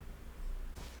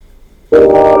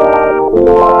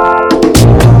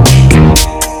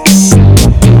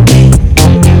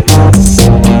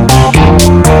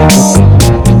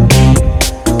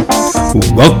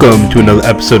Welcome to another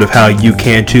episode of How You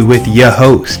Can Too with your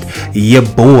host, your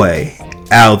boy,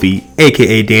 Alvy,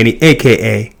 aka Danny,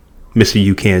 aka Mr.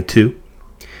 You Can Too.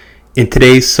 In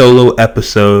today's solo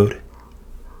episode,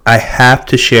 I have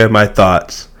to share my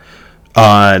thoughts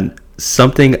on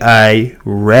something I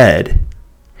read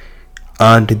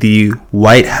on the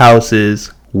White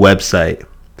House's website.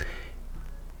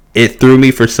 It threw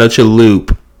me for such a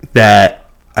loop that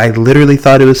I literally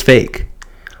thought it was fake.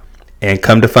 And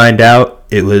come to find out,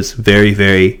 it was very,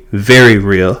 very, very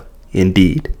real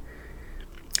indeed.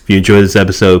 If you enjoyed this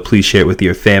episode, please share it with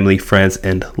your family, friends,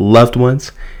 and loved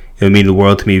ones. It would mean the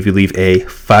world to me if you leave a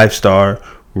 5-star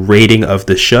rating of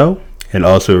the show and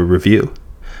also a review.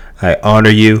 I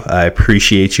honor you, I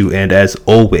appreciate you, and as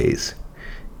always,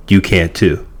 you can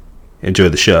too. Enjoy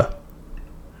the show.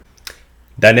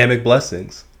 Dynamic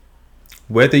blessings.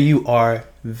 Whether you are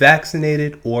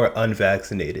vaccinated or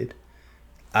unvaccinated,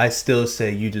 I still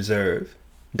say you deserve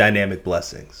dynamic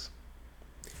blessings.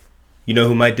 You know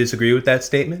who might disagree with that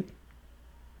statement?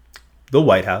 The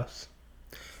White House.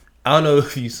 I don't know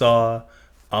if you saw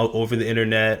over the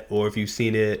internet or if you've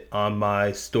seen it on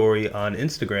my story on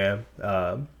Instagram,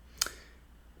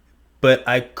 but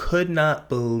I could not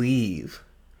believe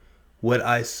what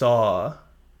I saw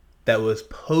that was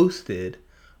posted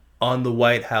on the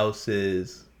White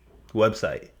House's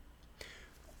website.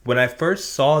 When I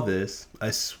first saw this, I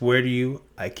swear to you,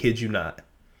 I kid you not,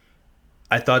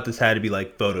 I thought this had to be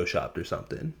like photoshopped or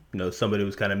something. You know, somebody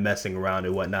was kind of messing around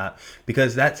and whatnot,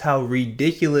 because that's how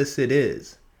ridiculous it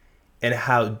is and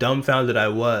how dumbfounded I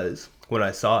was when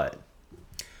I saw it.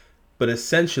 But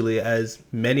essentially, as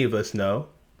many of us know,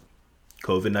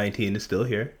 COVID-19 is still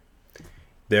here.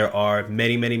 There are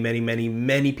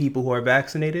many people who are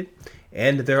vaccinated,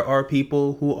 and there are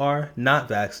people who are not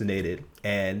vaccinated.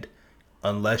 And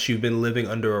unless you've been living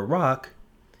under a rock,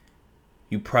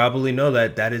 you probably know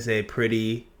that that is a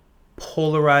pretty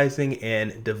polarizing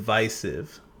and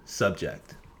divisive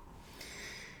subject.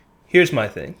 Here's my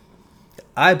thing.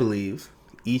 I believe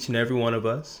each and every one of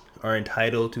us are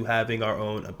entitled to having our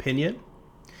own opinion.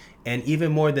 And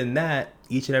even more than that,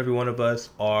 each and every one of us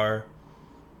are,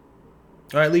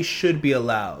 or at least should be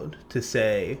allowed to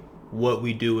say what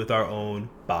we do with our own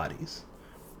bodies,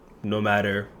 no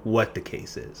matter what the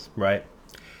case is, right?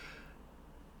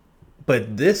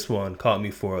 But this one caught me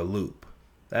for a loop.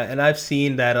 And I've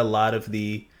seen that a lot of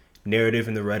the narrative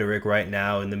and the rhetoric right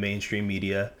now in the mainstream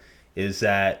media is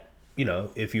that, you know,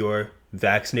 if you're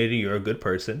vaccinated, you're a good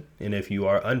person. And if you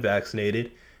are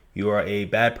unvaccinated, you are a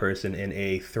bad person and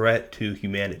a threat to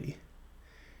humanity.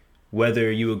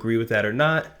 Whether you agree with that or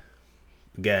not,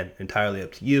 again, entirely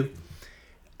up to you.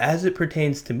 As it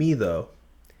pertains to me, though,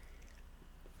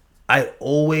 I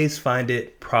always find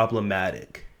it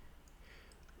problematic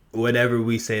whenever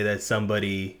we say that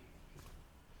somebody,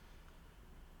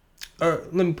 or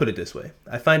let me put it this way.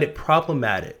 I find it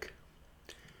problematic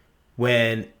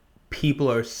when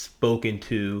people are spoken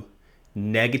to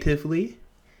negatively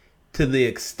to the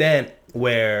extent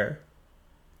where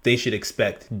they should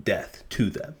expect death to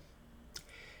them.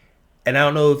 And I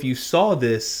don't know if you saw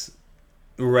this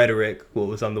rhetoric, what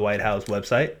was on the White House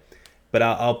website, but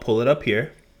I'll pull it up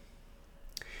here.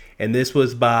 And this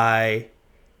was by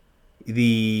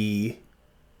the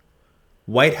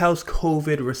White House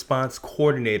COVID response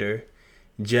coordinator,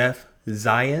 Jeff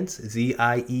Zients,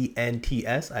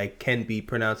 Zients. I can be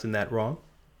pronouncing that wrong.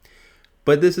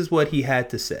 But this is what he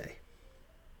had to say.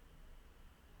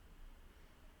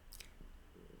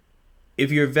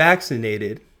 If you're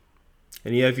vaccinated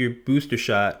and you have your booster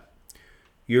shot,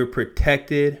 you're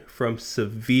protected from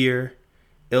severe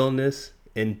illness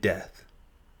and death.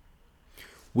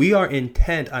 We are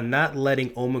intent on not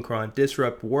letting Omicron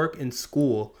disrupt work and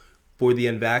school for the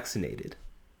unvaccinated.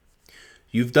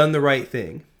 You've done the right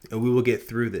thing, and we will get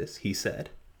through this, he said.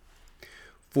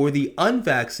 For the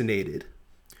unvaccinated,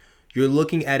 you're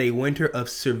looking at a winter of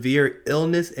severe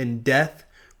illness and death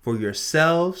for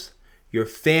yourselves, your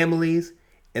families,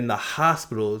 and the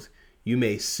hospitals you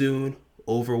may soon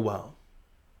overwhelm.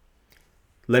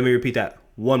 Let me repeat that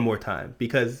one more time,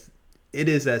 because it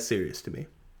is that serious to me.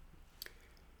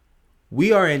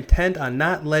 We are intent on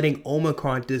not letting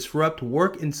Omicron disrupt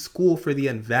work and school for the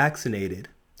unvaccinated.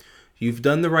 You've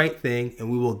done the right thing,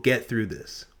 and we will get through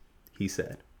this, he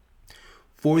said.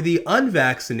 For the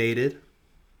unvaccinated,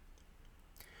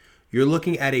 you're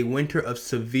looking at a winter of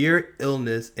severe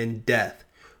illness and death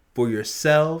for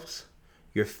yourselves,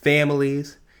 your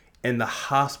families, and the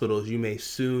hospitals you may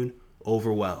soon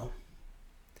overwhelm.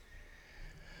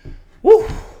 Woo!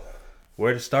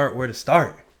 Where to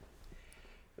start?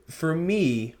 For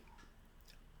me,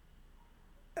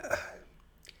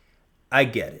 I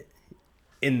get it.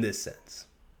 in this sense.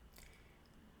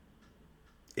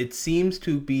 It seems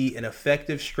to be an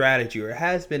effective strategy, or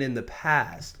has been in the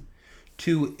past,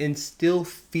 to instill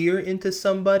fear into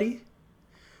somebody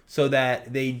so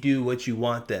that they do what you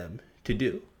want them to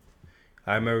do.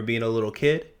 I remember being a little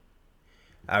kid.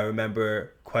 I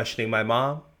remember questioning my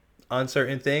mom on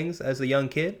certain things as a young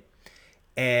kid.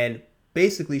 And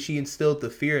basically, she instilled the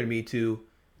fear in me to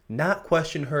not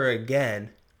question her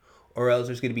again, or else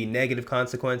there's going to be negative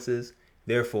consequences.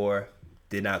 Therefore,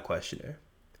 did not question her.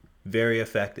 Very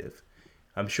effective.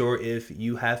 I'm sure if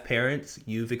you have parents,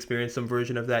 you've experienced some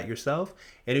version of that yourself.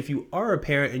 And if you are a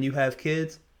parent and you have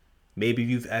kids, maybe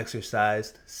you've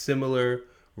exercised similar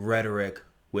rhetoric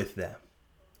with them.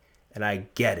 And I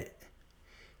get it.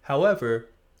 However,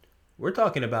 we're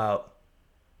talking about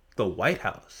the White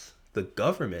House, the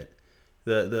government,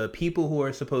 the people who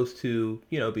are supposed to,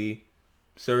 be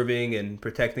serving and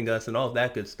protecting us and all of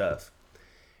that good stuff.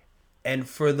 And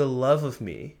for the love of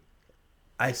me,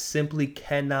 I simply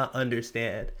cannot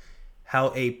understand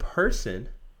how a person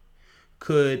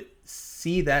could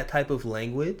see that type of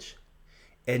language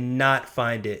and not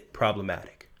find it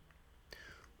problematic.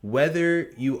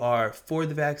 Whether you are for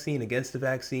the vaccine, against the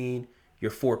vaccine, you're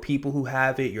for people who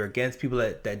have it, you're against people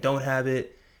that don't have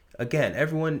it. Again,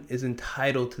 everyone is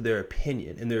entitled to their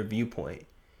opinion and their viewpoint.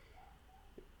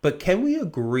 But can we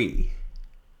agree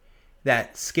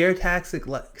that scare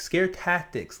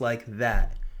tactics like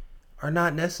that are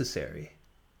not necessary?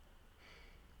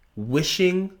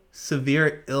 Wishing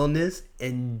severe illness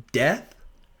and death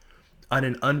on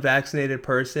an unvaccinated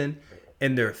person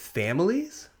and their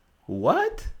families?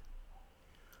 What?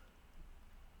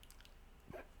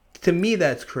 To me,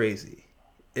 that's crazy.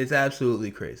 It's absolutely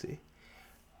crazy.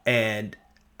 And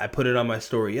I put it on my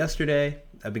story yesterday.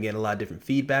 I've been getting a lot of different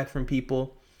feedback from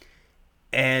people.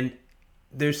 And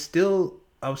I was still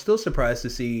surprised to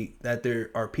see that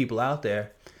there are people out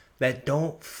there that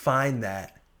don't find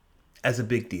that as a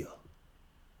big deal.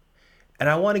 And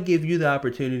I want to give you the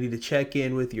opportunity to check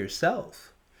in with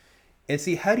yourself and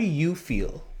see, how do you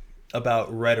feel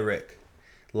about rhetoric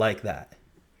like that?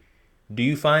 Do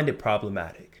you find it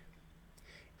problematic?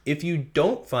 If you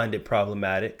don't find it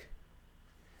problematic,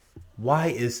 why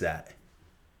is that?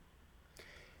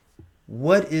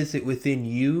 What is it within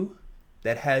you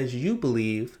that has you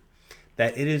believe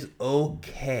that it is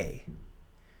okay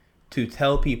to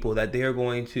tell people that they are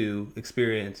going to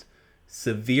experience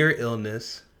severe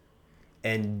illness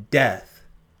and death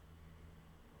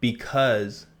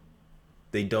because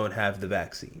they don't have the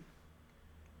vaccine?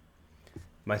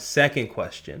 My second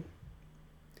question: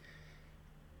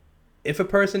 if a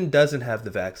person doesn't have the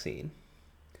vaccine,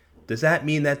 does that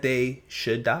mean that they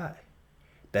should die?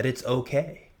 That it's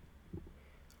okay?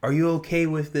 Are you okay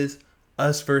with this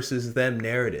us versus them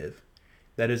narrative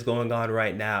that is going on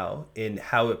right now in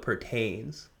how it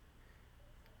pertains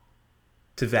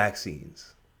to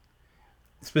vaccines,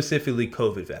 specifically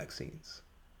COVID vaccines?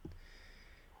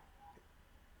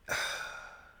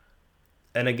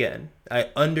 And again, I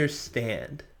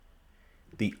understand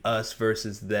the us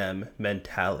versus them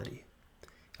mentality.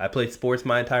 I played sports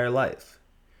my entire life.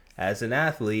 As an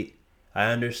athlete,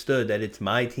 I understood that it's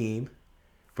my team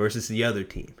versus the other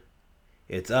team.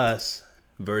 It's us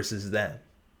versus them.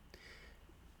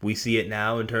 We see it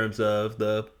now in terms of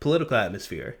the political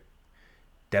atmosphere.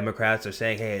 Democrats are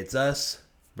saying, hey, it's us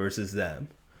versus them.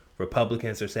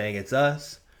 Republicans are saying it's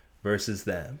us versus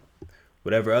them.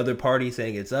 Whatever other party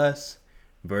saying it's us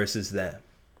versus them.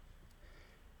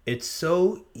 It's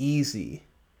so easy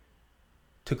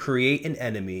to create an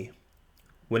enemy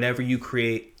whenever you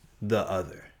create the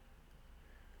other.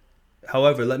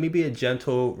 However, let me be a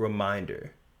gentle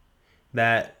reminder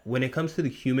that when it comes to the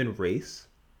human race,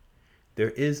 there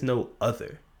is no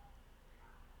other.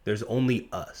 There's only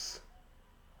us.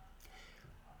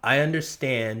 I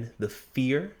understand the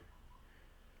fear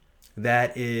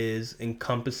that is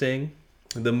encompassing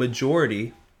the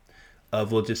majority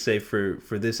of, we'll just say for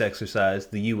this exercise,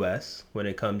 the US, when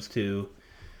it comes to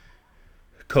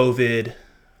COVID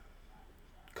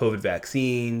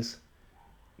vaccines,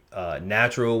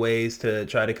 natural ways to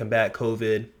try to combat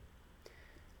COVID.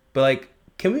 But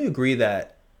can we agree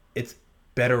that it's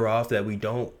better off that we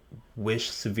don't wish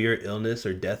severe illness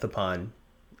or death upon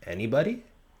anybody?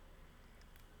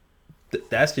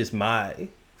 That's just my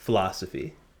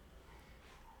philosophy.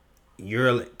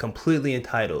 You're completely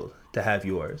entitled to have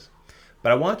yours.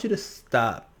 But I want you to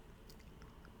stop,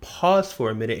 pause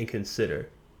for a minute, and consider,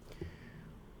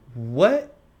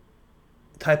 what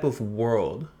type of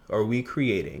world are we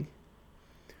creating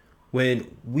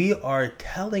when we are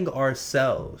telling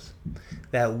ourselves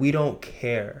that we don't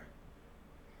care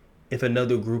if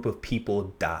another group of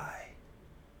people die?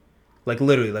 Like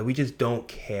literally, like we just don't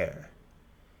care.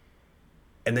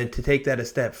 And then to take that a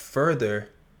step further,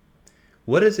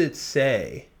 what does it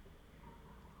say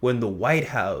when the White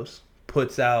House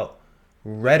puts out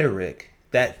rhetoric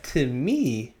that to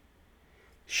me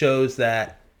shows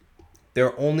that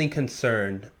they're only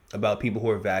concerned about people who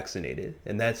are vaccinated,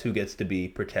 and that's who gets to be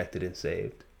protected and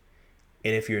saved.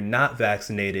 And if you're not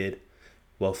vaccinated,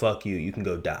 well, fuck you, you can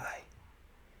go die.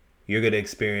 You're going to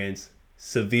experience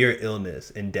severe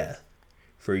illness and death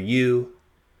for you,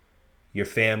 your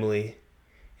family,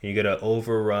 and you're going to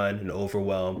overrun and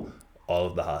overwhelm all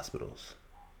of the hospitals.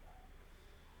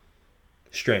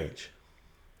 Strange.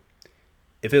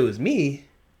 If it was me,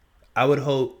 I would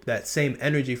hope that same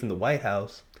energy from the White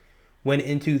House went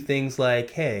into things like,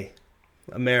 hey,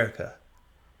 America,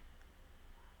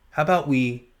 how about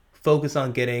we focus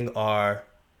on getting our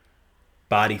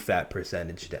body fat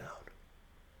percentage down?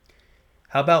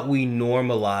 How about we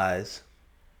normalize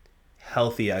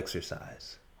healthy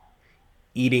exercise,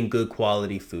 eating good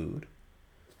quality food,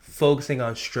 focusing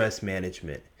on stress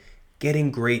management,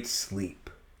 getting great sleep,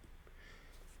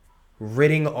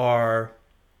 ridding our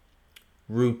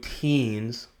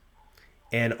routines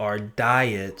and our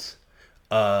diets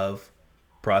of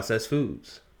processed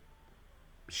foods,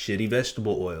 shitty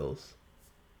vegetable oils,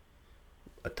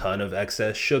 a ton of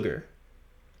excess sugar.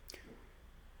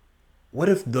 What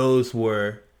if those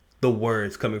were the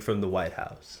words coming from the White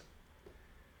House?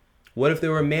 What if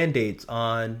there were mandates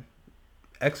on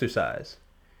exercise?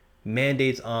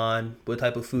 Mandates on what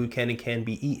type of food can and can't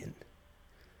be eaten?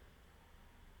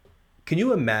 Can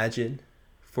you imagine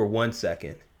for 1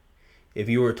 second if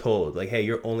you were told, like, hey,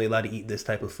 you're only allowed to eat this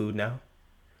type of food now?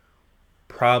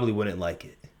 Probably wouldn't like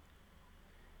it.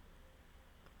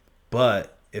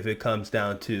 But if it comes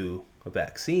down to a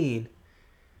vaccine,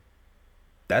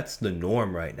 that's the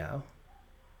norm right now.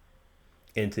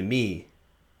 And to me,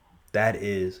 that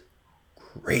is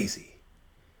crazy.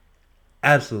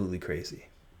 Absolutely crazy.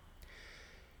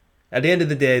 At the end of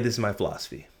the day, this is my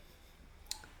philosophy.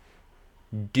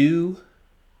 Do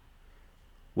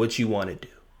what you want to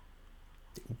do.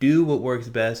 Do what works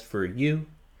best for you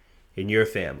and your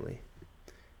family.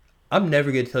 I'm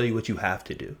never going to tell you what you have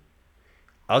to do.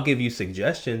 I'll give you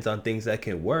suggestions on things that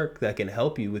can work, that can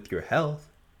help you with your health.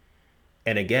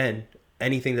 And again,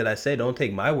 anything that I say, don't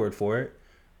take my word for it.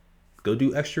 Go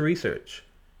do extra research.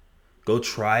 Go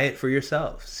try it for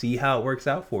yourself. See how it works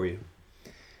out for you.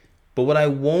 But what I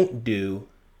won't do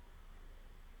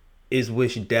is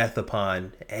wish death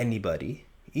upon anybody,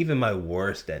 even my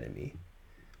worst enemy.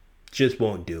 Just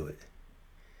won't do it.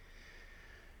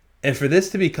 And for this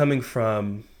to be coming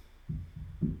from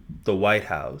the White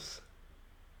House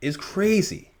is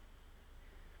crazy.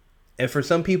 And for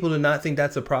some people to not think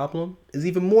that's a problem is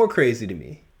even more crazy to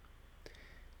me.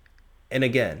 And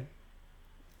again,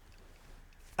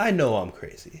 I know I'm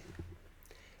crazy.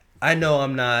 I know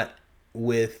I'm not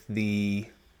with the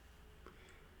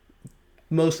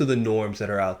most of the norms that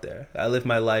are out there. I live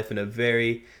my life in a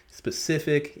very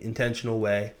specific, intentional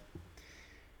way.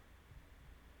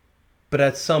 But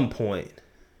at some point,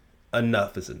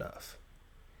 enough is enough.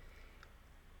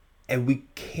 And we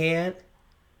can't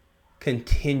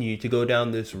continue to go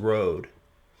down this road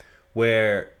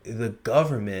where the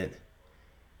government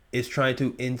is trying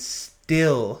to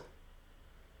instill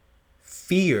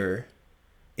fear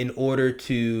in order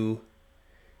to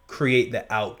create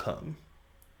the outcome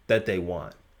that they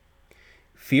want.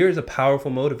 Fear is a powerful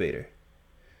motivator.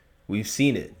 We've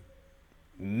seen it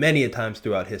many a times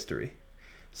throughout history.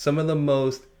 Some of the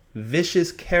most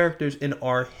vicious characters in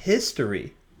our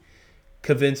history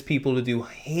convince people to do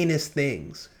heinous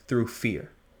things through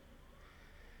fear.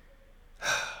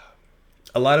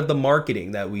 A lot of the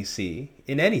marketing that we see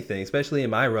in anything, especially in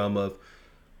my realm of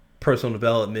personal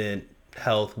development,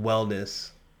 health,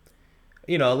 wellness,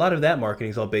 a lot of that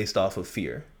marketing is all based off of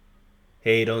fear.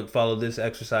 Hey, don't follow this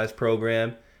exercise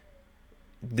program.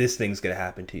 This thing's going to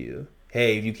happen to you.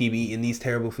 Hey, if you keep eating these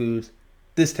terrible foods,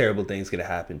 this terrible thing's going to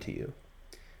happen to you.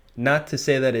 Not to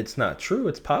say that it's not true,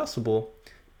 it's possible.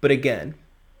 But again,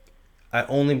 I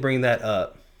only bring that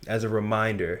up as a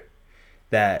reminder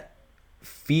that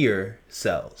fear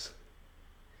sells.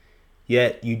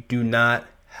 Yet you do not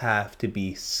have to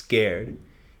be scared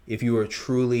if you are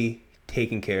truly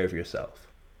taking care of yourself.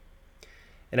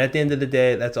 And at the end of the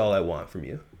day, that's all I want from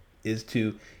you, is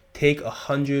to take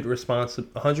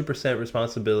 100%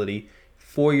 responsibility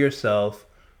for yourself,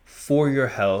 for your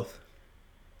health,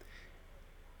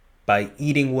 by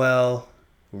eating well,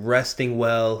 resting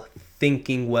well,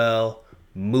 thinking well,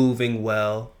 moving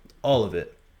well, all of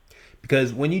it.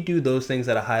 Because when you do those things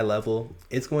at a high level,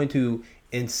 it's going to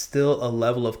instill a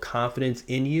level of confidence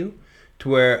in you to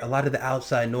where a lot of the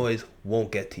outside noise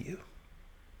won't get to you.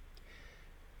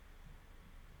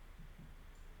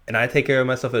 And I take care of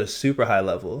myself at a super high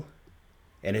level.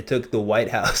 And it took the White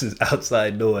House's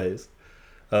outside noise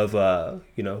of,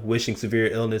 wishing severe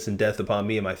illness and death upon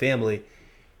me and my family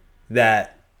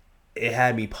that it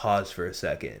had me pause for a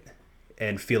second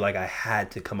and feel like I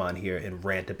had to come on here and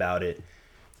rant about it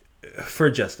for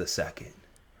just a second,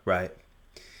 right?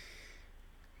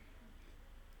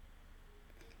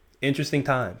 Interesting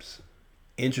times.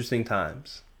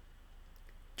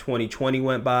 2020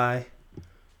 went by.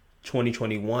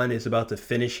 2021 is about to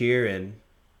finish here in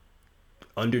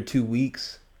under 2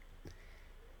 weeks.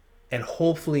 And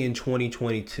hopefully in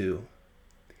 2022,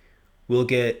 we'll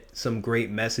get some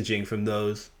great messaging from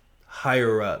those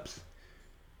higher ups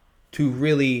to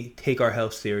really take our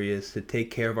health serious, to take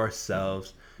care of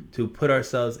ourselves, to put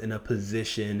ourselves in a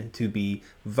position to be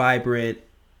vibrant,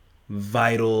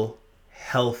 vital,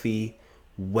 healthy,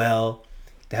 well,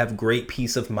 to have great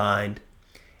peace of mind.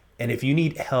 And if you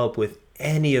need help with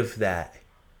any of that,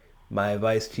 my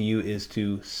advice to you is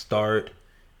to start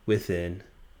within.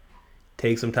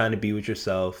 Take some time to be with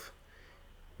yourself,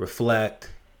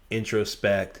 reflect,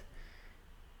 introspect,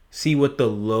 see what the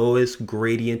lowest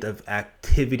gradient of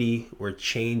activity or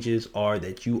changes are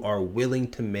that you are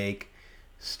willing to make.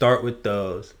 Start with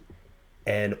those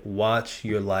and watch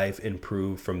your life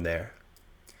improve from there.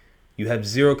 You have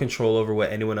zero control over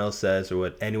what anyone else says or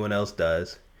what anyone else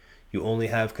does. You only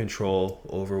have control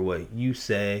over what you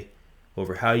say,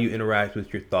 over how you interact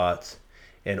with your thoughts,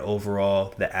 and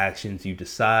overall the actions you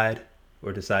decide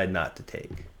or decide not to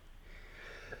take.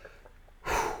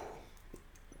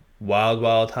 Wild,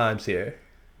 wild times here.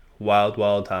 Wild,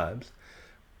 wild times.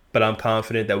 But I'm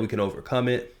confident that we can overcome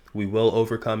it. We will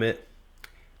overcome it.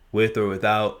 With or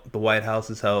without the White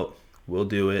House's help, we'll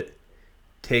do it.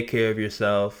 Take care of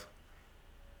yourself.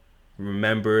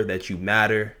 Remember that you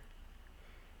matter.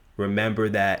 Remember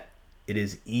that it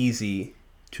is easy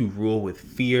to rule with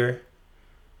fear.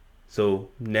 So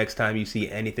next time you see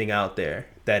anything out there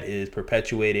that is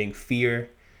perpetuating fear,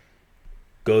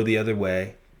 go the other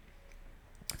way.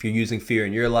 If you're using fear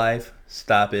in your life,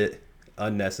 stop it.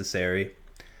 Unnecessary.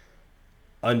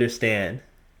 Understand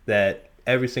that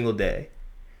every single day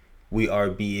we are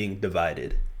being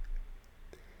divided.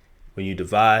 When you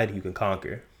divide, you can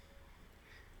conquer.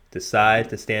 Decide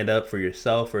to stand up for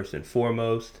yourself first and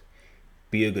foremost.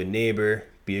 Be a good neighbor.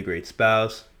 Be a great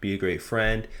spouse. Be a great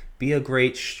friend. Be a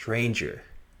great stranger.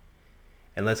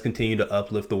 And let's continue to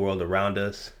uplift the world around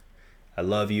us. I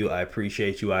love you. I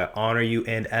appreciate you. I honor you.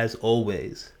 And as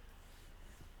always,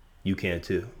 you can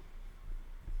too.